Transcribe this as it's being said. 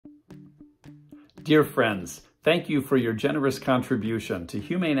Dear friends, thank you for your generous contribution to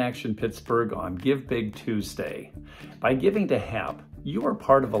Humane Action Pittsburgh on Give Big Tuesday. By giving to HAP, you are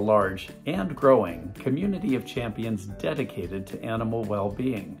part of a large and growing community of champions dedicated to animal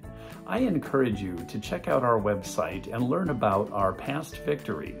well-being. I encourage you to check out our website and learn about our past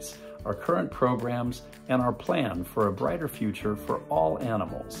victories, our current programs, and our plan for a brighter future for all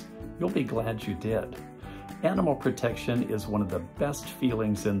animals. You'll be glad you did. Animal protection is one of the best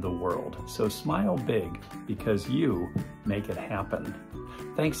feelings in the world, so smile big because you make it happen.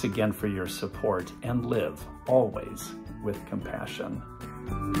 Thanks again for your support and live always with compassion.